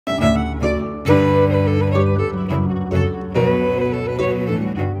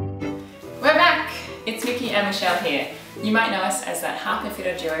up here. You might know us as that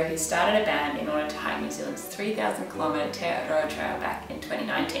half-fiddle duo who started a band in order to hike New Zealand's 3,000km Te Aroa Trail back in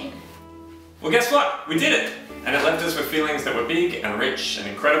 2019. Well, guess what? We did it! And it left us with feelings that were big and rich and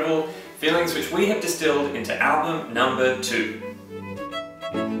incredible, feelings which we have distilled into album number 2.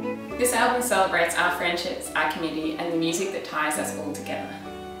 This album celebrates our friendships, our community, and the music that ties us all together.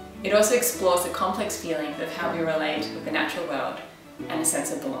 It also explores the complex feelings of how we relate with the natural world and a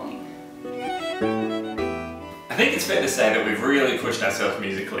sense of belonging. I think it's fair to say that we've really pushed ourselves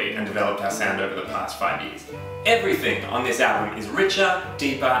musically and developed our sound over the past 5 years. Everything on this album is richer,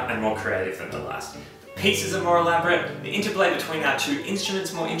 deeper, and more creative than the last. The pieces are more elaborate, the interplay between our 2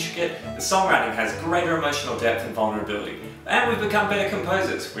 instruments more intricate, the songwriting has greater emotional depth and vulnerability. And we've become better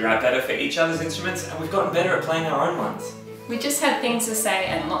composers. We write better for each other's instruments, and we've gotten better at playing our own ones. We just had things to say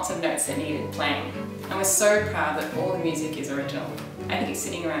and lots of notes that needed playing. And we're so proud that all the music is original. I think it's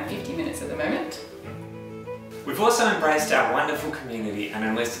sitting around 50 minutes at the moment. We've also embraced our wonderful community and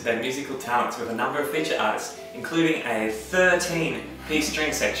enlisted their musical talents with a number of feature artists, including a 13-piece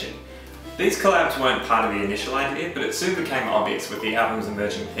string section. These collabs weren't part of the initial idea, but it soon became obvious with the album's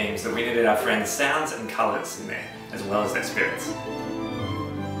emerging themes that we needed our friends' sounds and colours in there, as well as their spirits.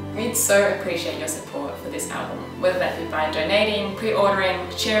 We'd so appreciate your support for this album, whether that be by donating, pre-ordering,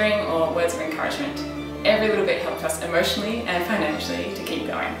 sharing, or words of encouragement. Every little bit helps us emotionally and financially to keep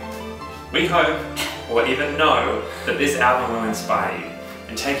going. We hope, or even know, that this album will inspire you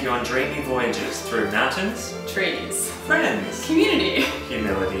and take you on dreamy voyages through mountains, Trees, friends, community,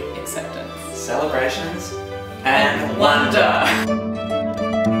 humility, acceptance, celebrations, and wonder.